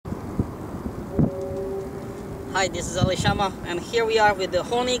Hi, this is AliShanMao, and here we are with the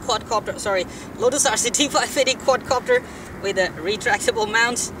Honey quadcopter, sorry, Lotus RCT580 quadcopter with a retractable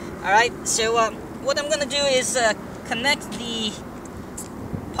mount. Alright, so what I'm gonna do is connect the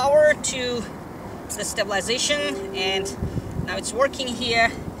power to the stabilization, and now it's working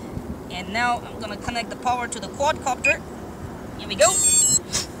here. And now I'm gonna connect the power to the quadcopter. Here we go.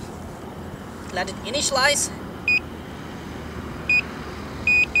 Let it initialize.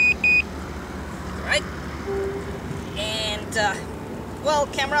 Alright. And well,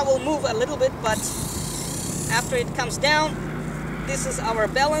 camera will move a little bit, but after it comes down, this is our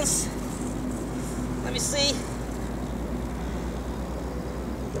balance. Let me see.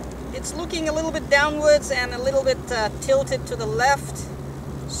 It's looking a little bit downwards and a little bit tilted to the left.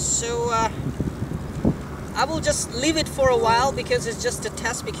 So I will just leave it for a while because it's just a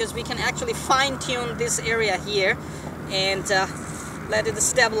test, because we can actually fine-tune this area here and let it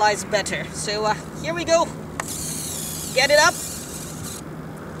stabilize better. So here we go. Get it up.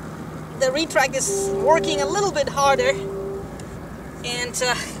 The retract is working a little bit harder, and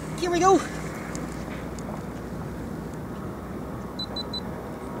here we go.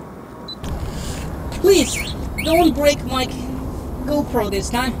 Please don't break my GoPro this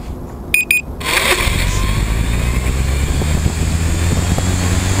time.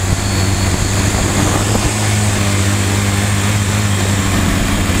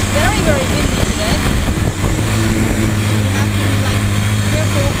 It's very, very windy today. You have to be like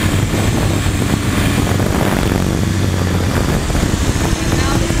careful. And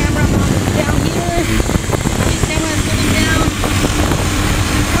now the camera mount is down here. The camera is getting down.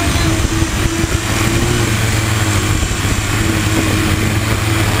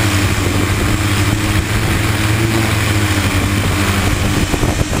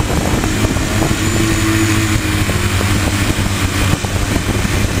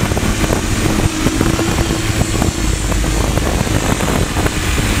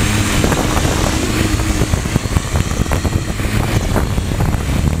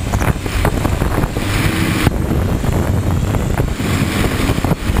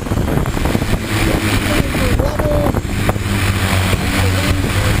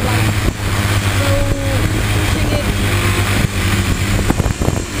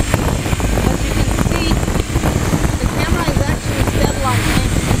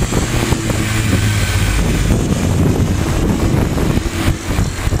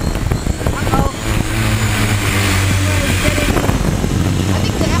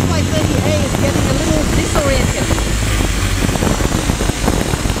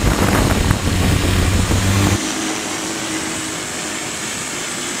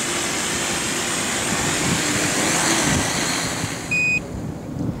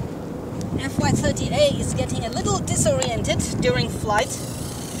 FY30A is getting a little disoriented during flight.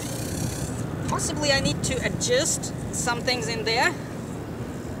 Possibly I need to adjust some things in there.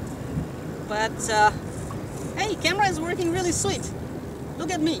 But hey, camera is working really sweet.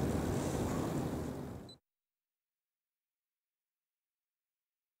 Look at me.